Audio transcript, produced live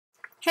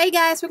Hey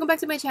guys, welcome back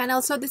to my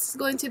channel. So this is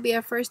going to be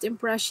a first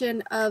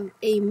impression of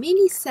a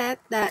mini set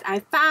that I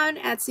found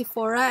at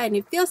Sephora, and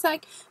it feels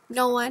like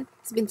no one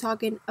has been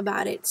talking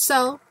about it.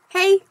 So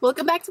hey,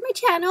 welcome back to my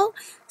channel.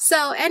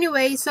 So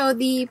anyway,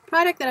 the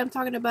product that I'm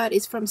talking about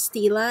is from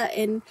Stila,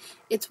 and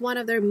it's one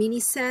of their mini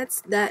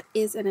sets that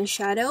is an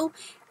eyeshadow,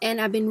 and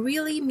I've been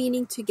really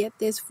meaning to get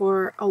this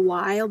for a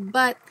while,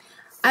 but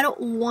I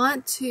don't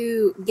want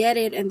to get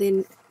it and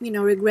then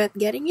regret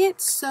getting it.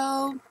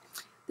 So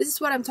this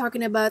is what I'm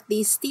talking about,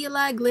 the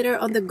Stila Glitter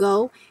on the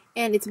Go,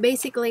 and it's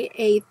basically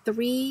a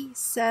 3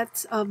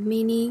 sets of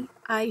mini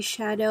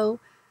eyeshadow,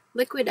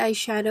 liquid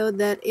eyeshadow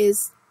that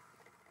is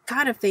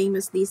kind of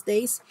famous these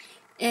days.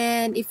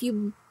 And if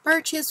you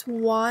purchase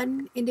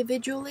one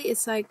individually,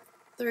 it's like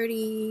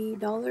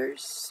 $30,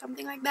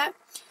 something like that.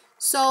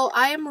 So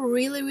I am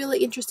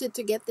really interested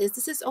to get this.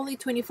 This is only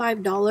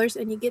 $25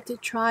 and you get to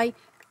try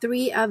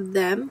 3 of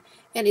them,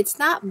 and it's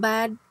not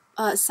bad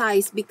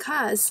size,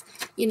 because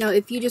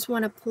if you just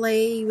want to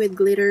play with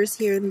glitters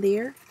here and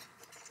there.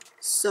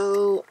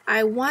 So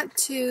I want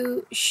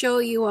to show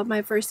you what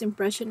my first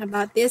impression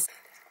about this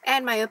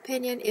and my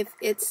opinion if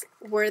it's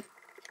worth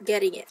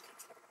getting it.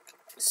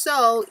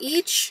 So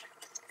each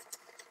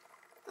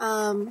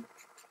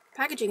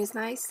packaging is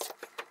nice.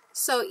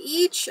 So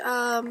each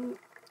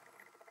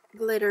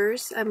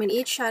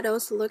each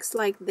shadows looks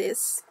like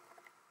this.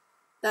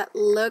 That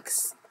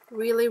looks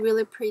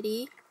really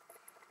pretty.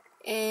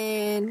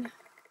 And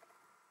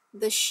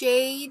the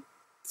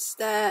shades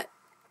that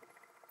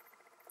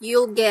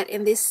you'll get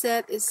in this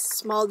set is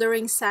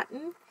Smoldering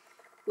Satin,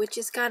 which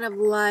is kind of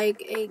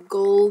like a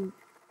gold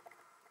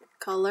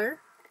color,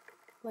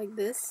 like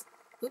this.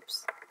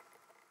 Oops.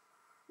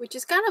 Which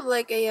is kind of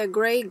like a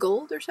gray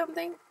gold or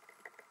something.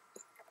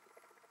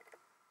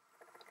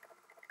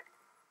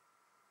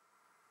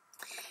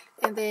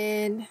 And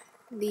then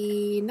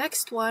the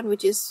next one,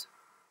 which is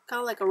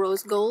kind of like a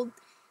rose gold,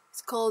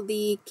 it's called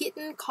the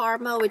Kitten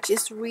Karma, which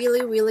is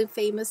really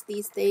famous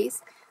these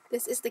days.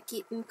 This is the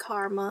Kitten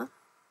Karma.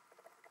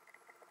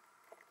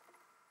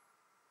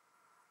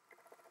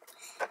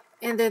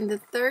 And then the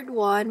third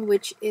one,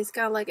 which is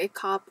kind of like a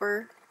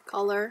copper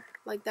color,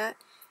 like that,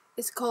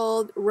 is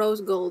called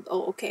Rose Gold.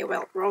 Oh, okay,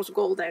 well, Rose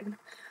Gold then.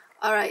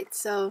 Alright,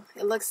 so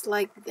it looks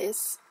like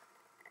this.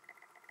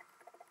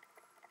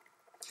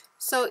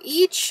 So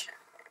each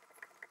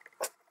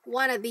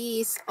one of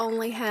these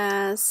only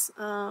has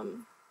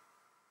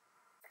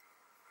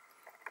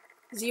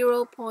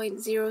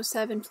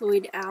 0.07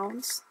 fluid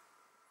ounce,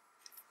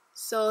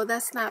 so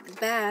that's not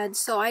bad.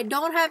 So I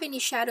don't have any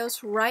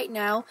shadows right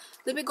now.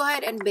 Let me go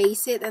ahead and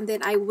base it, and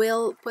then I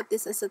will put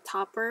this as a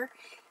topper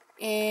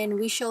and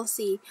we shall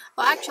see.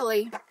 Well,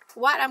 actually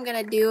what I'm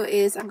gonna do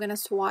is I'm gonna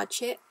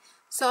swatch it.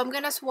 So I'm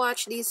gonna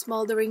swatch the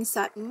Smoldering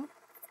Satin.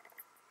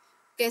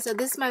 Okay, so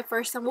this is my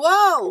first time.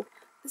 Whoa,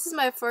 this is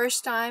my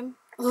first time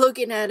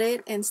looking at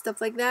it and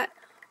stuff like that.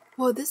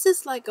 Whoa, this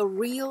is like a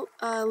real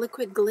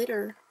liquid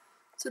glitter.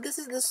 So this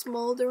is the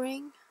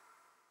Smoldering.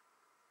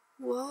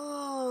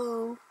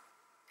 Whoa.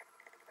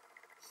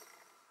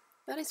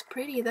 That is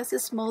pretty. That's a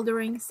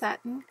Smoldering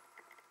Satin.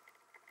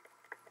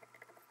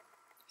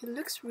 It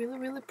looks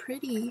really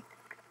pretty.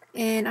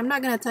 And I'm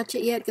not going to touch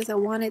it yet because I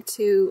want it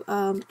to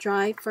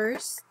dry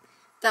first.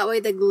 That way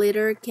the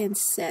glitter can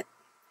set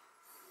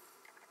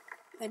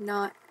and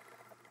not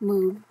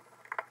move.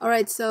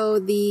 Alright, so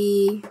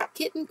the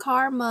Kitten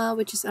Karma,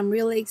 which is I'm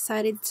really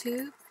excited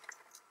to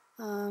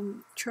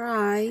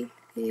try,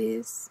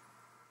 is,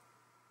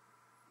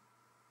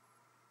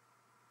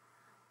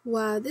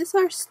 wow, these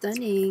are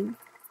stunning.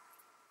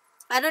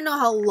 I don't know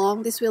how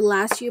long this will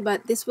last you,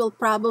 but this will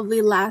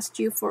probably last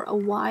you for a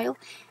while.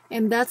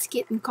 And that's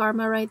Kitten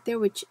Karma right there,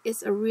 which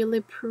is a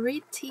really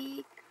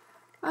pretty,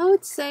 I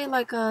would say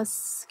like a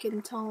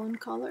skin tone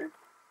color.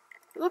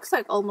 It looks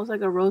like almost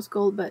like a rose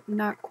gold, but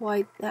not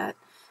quite that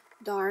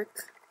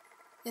dark.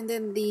 And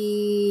then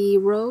the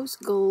Rose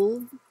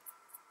Gold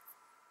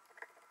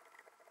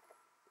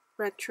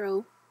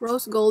Retro.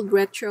 Rose Gold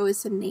Retro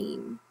is a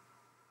name.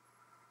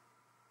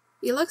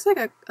 It looks like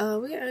a,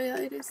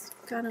 it is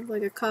kind of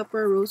like a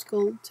copper rose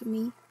gold to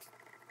me.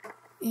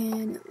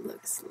 And it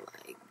looks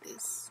like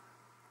this.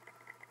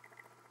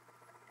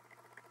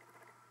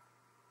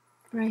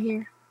 Right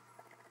here.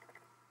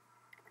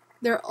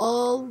 They're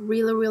all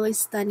really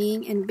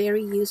stunning and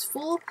very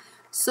useful.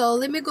 So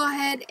let me go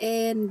ahead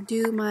and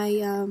do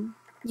my,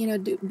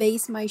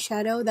 base my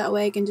shadow. That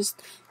way I can just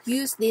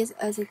use this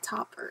as a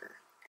topper.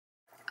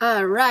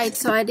 Alright,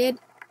 so I did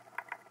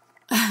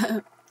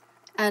add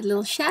a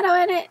little shadow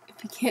in it,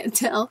 if you can't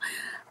tell.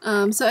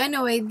 So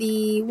anyway,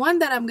 the one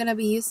that I'm going to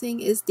be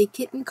using is the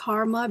Kitten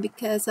Karma,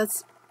 because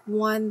that's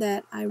one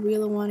that I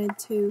really wanted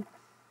to,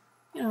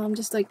 I'm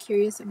just like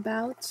curious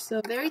about. So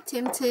very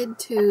tempted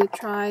to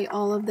try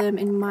all of them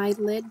in my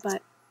lid,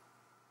 but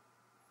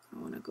I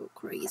want to go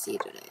crazy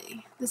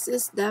today. This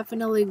is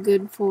definitely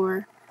good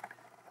for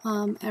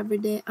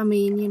everyday,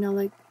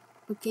 like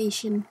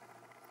occasion.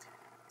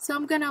 So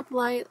I'm gonna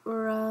apply it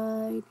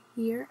right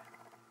here.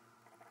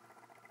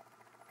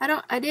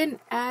 I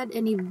didn't add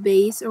any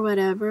base or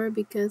whatever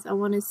because I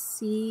want to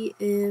see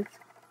if,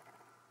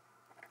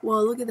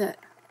 well, look at that.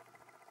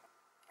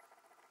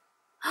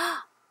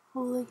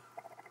 Holy,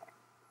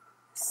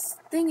 this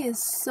thing is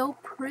so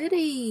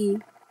pretty.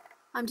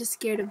 I'm just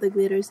scared of the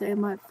glitters that it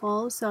might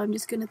fall, so I'm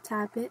just gonna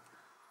tap it.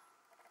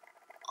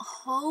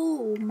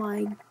 Oh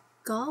my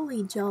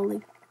golly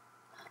jolly.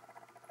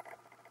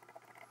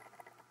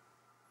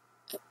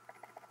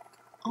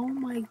 Oh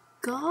my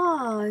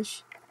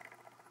gosh.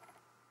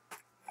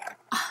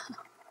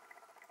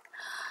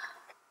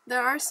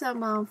 There are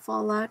some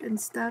fallout and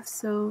stuff,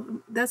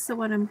 so that's the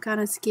one I'm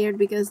kind of scared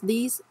because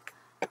these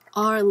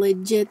are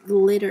legit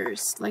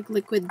glitters, like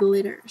liquid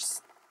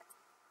glitters.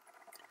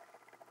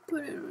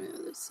 Put it on the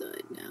other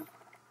side now.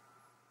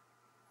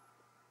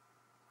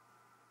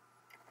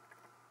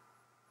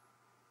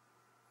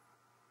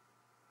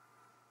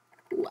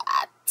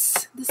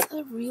 What? These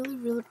are really,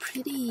 really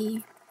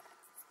pretty.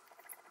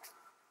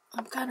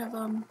 I'm kind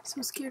of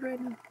so scared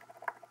right now.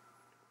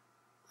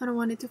 I don't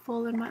want it to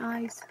fall in my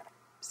eyes. I'm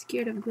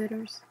scared of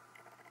glitters.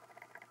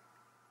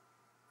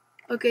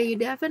 Okay, you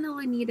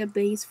definitely need a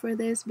base for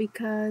this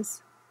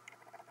because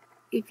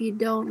if you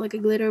don't, like a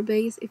glitter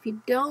base, if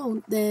you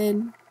don't,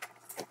 then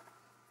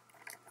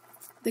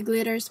the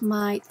glitters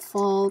might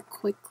fall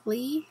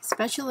quickly,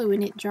 especially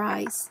when it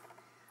dries.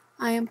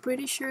 I am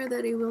pretty sure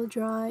that it will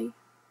dry.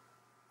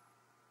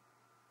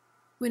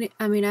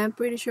 I'm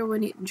pretty sure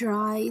when it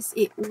dries,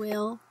 it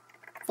will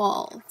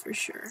fall for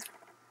sure.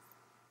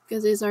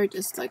 Because these are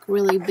just like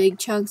really big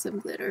chunks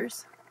of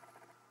glitters.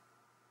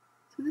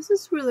 So this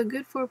is really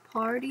good for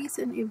parties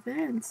and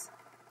events.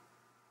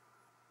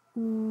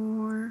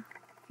 Or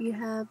if you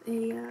have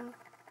a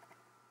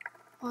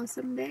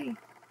awesome day.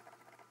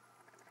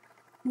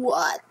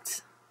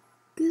 What?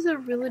 These are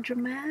really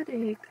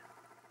dramatic.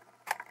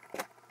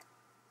 Look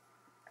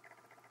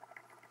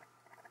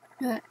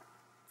at that.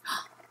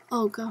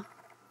 Oh god.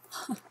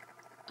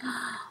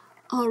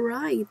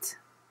 Alright.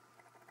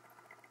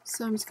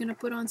 So I'm just gonna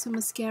put on some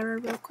mascara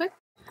real quick.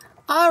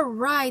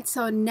 Alright,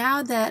 so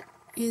now that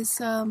is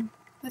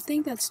I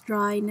think that's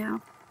dry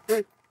now.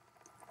 Look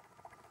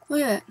at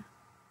that.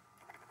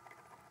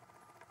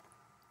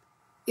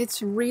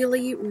 It's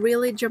really,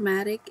 really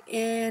dramatic,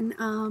 and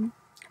I'm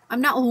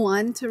not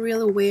one to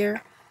really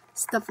wear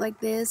stuff like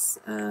this.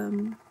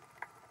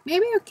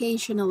 Maybe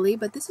occasionally,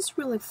 but this is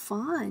really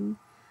fun.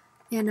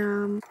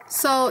 And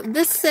so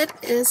this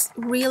set is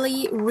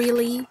really,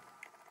 really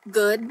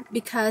good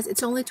because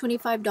it's only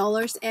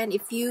 $25, and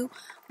if you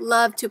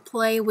love to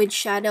play with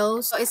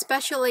shadows, so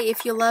especially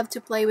if you love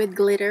to play with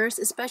glitters,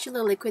 especially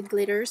liquid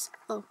glitters.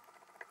 Oh,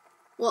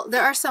 well,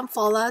 there are some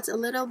fallouts a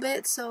little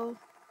bit, so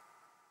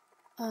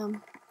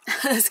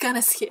it's kind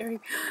of scary.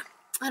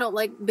 I don't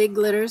like big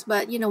glitters,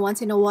 but you know,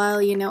 once in a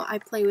while, you know, I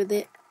play with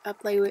it. I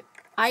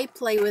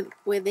play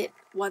with it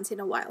once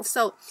in a while.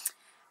 So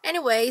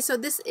anyway, so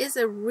this is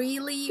a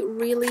really,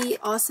 really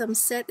awesome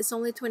set. It's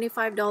only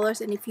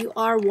 $25, and if you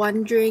are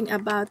wondering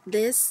about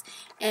this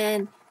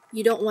and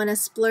you don't want to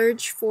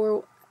splurge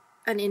for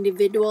an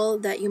individual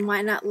that you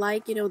might not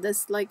like, you know,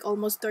 that's like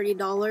almost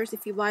 $30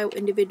 if you buy an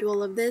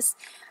individual of this,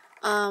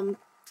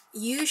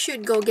 you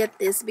should go get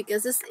this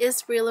because this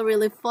is really,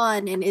 really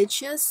fun, and it's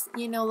just,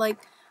 you know, like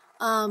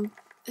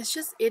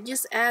it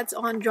just adds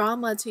on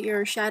drama to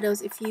your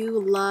shadows if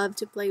you love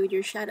to play with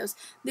your shadows.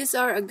 These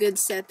are a good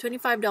set.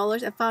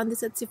 $25. I found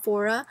this at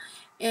Sephora,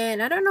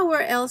 and I don't know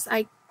where else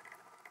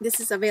this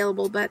is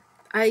available, but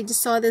I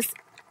just saw this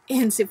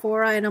in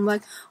Sephora and I'm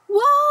like,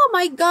 whoa,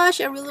 my gosh,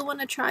 I really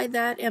want to try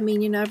that. I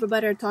mean, you know,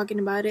 everybody are talking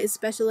about it,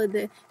 especially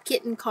the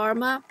Kitten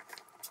Karma.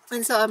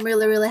 And so I'm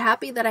really, really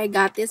happy that I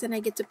got this and I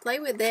get to play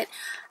with it.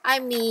 I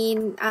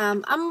mean,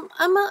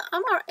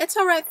 it's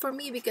alright for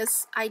me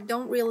because I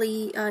don't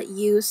really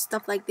use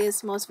stuff like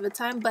this most of the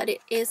time, but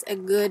it is a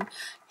good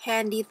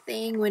handy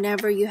thing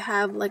whenever you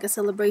have like a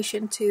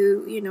celebration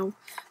to, you know,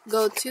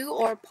 go to,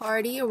 or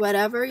party or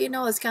whatever. You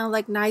know, it's kind of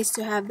like nice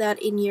to have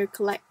that in your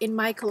in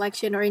my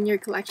collection or in your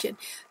collection.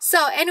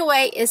 So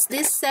anyway, is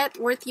this set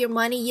worth your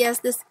money? Yes,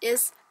 this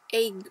is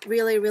a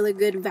really, really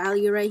good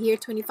value right here.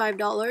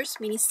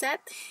 $25 mini set.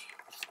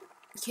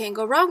 You can't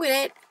go wrong with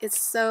it. It's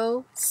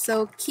so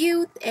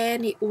cute,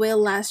 and it will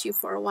last you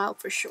for a while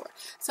for sure.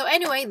 So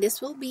anyway,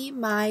 this will be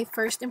my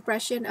first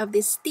impression of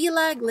this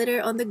Stila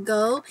glitter on the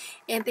go,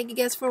 and thank you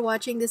guys for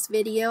watching this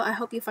video. I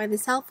hope you find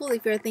this helpful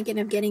if you're thinking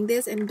of getting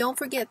this, and don't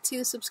forget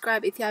to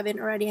subscribe if you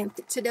haven't already. And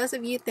to those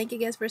of you, thank you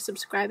guys for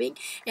subscribing,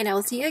 and I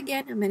will see you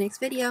again in my next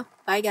video.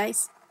 Bye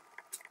guys.